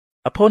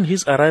Upon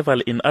his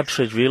arrival in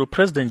Atteridgeville,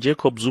 President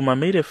Jacob Zuma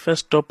made a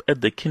first stop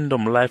at the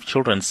Kingdom Life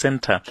Children's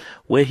Center,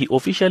 where he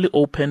officially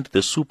opened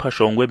the Super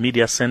Tshwane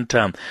Media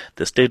Center.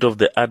 The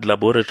state-of-the-art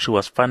laboratory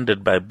was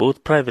funded by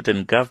both private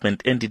and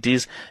government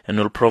entities and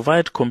will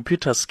provide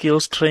computer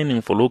skills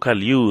training for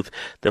local youth.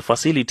 The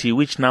facility,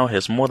 which now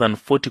has more than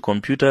 40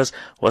 computers,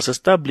 was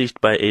established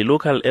by a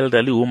local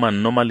elderly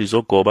woman,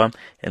 Nomalizo Goba,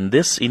 and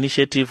this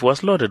initiative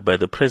was lauded by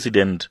the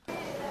president.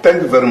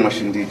 Thank you very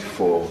much indeed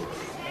for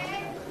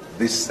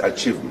this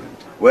achievement.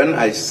 When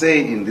I say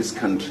in this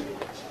country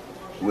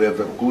we have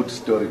a good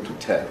story to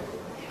tell,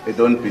 I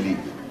don't believe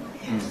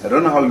it. I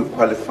don't know how you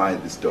qualify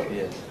the story.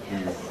 Yes.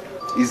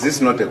 Is this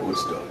not a good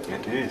story?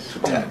 It is. To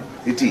tell.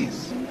 It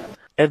is.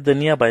 At the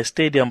nearby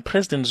stadium,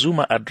 President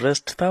Zuma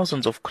addressed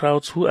thousands of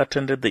crowds who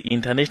attended the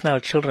International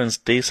Children's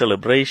Day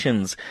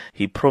celebrations.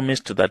 He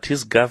promised that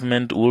his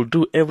government will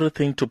do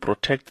everything to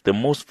protect the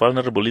most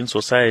vulnerable in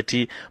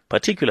society,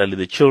 particularly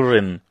the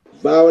children.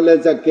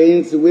 Violence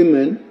against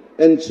women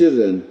and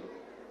children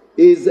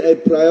is a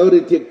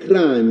priority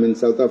crime in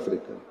South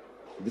Africa.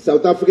 The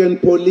South African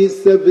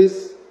Police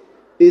Service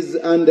is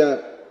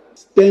under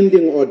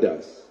standing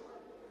orders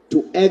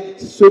to act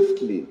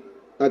swiftly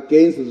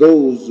against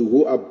those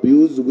who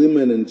abuse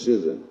women and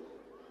children.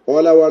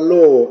 All our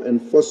law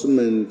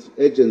enforcement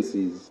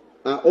agencies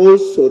are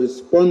also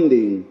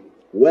responding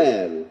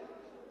well,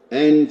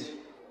 and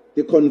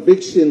the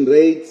conviction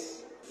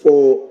rates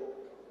for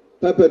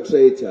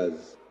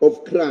perpetrators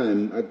of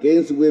crime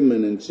against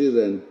women and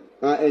children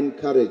are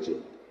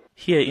encouraging.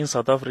 Here in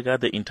South Africa,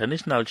 the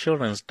International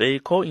Children's Day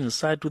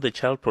coincides with the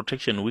Child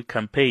Protection Week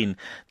campaign.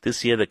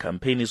 This year, the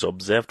campaign is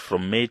observed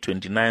from May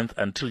 29th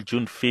until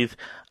June 5th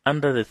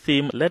under the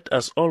theme, Let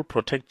Us All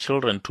Protect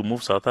Children to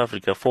Move South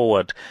Africa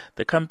Forward.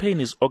 The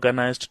campaign is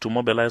organized to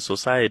mobilize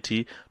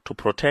society to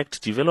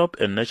protect, develop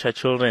and nurture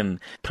children.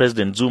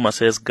 President Zuma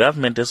says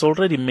government has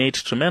already made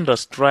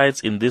tremendous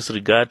strides in this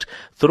regard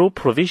through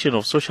provision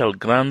of social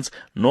grants,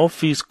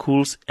 no-fee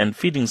schools and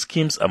feeding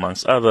schemes,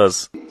 amongst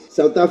others.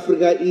 South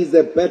Africa is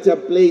a better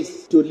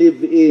place to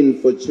live in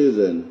for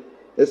children,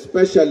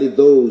 especially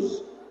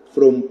those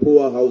from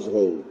poor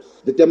households.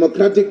 The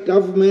democratic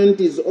government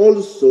is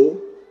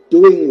also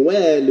doing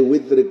well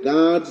with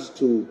regards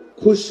to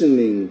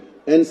cushioning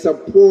and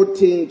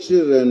supporting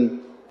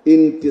children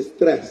in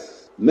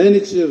distress. Many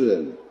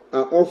children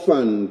are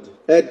orphaned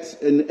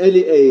at an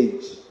early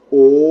age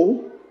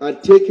or are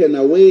taken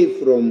away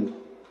from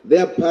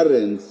their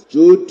parents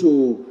due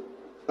to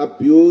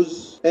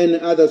abuse and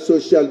other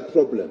social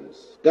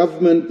problems.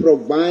 Government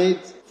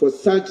provides for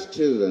such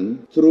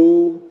children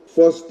through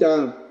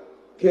foster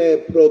care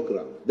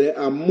programs. There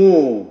are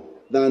more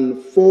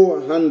than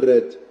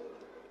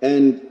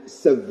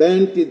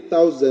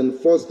 470,000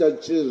 foster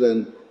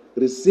children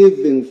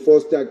receiving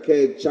foster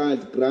care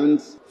child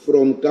grants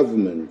from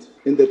government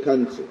in the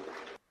country.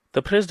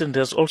 The president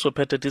has also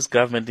patted his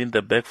government in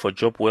the back for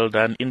job well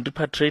done in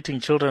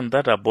repatriating children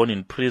that are born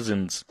in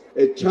prisons.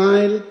 A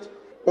child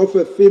of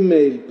a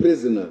female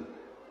prisoner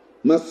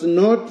must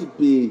not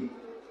be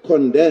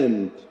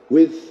condemned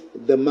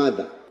with the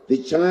mother.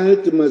 The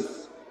child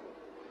must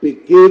be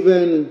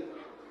given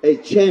a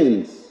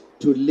chance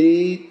to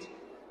lead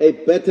a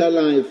better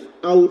life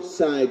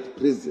outside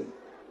prison.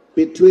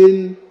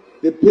 Between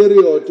the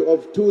period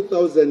of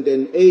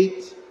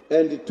 2008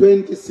 and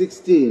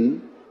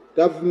 2016,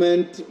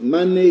 government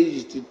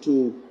managed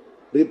to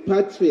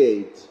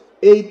repatriate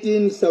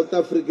 18 South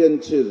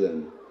African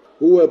children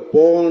who were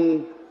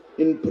born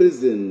in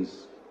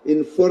prisons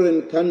in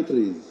foreign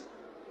countries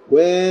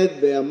where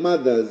their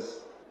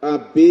mothers are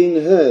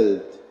being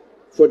held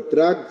for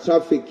drug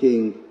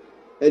trafficking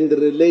and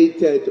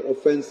related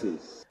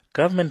offenses.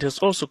 Government has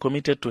also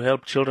committed to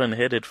help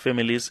children-headed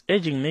families,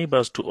 urging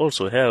neighbors to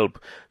also help.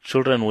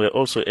 Children were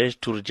also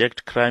urged to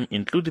reject crime,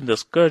 including the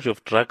scourge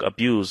of drug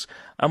abuse.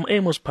 I'm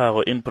Amos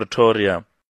Phago in Pretoria.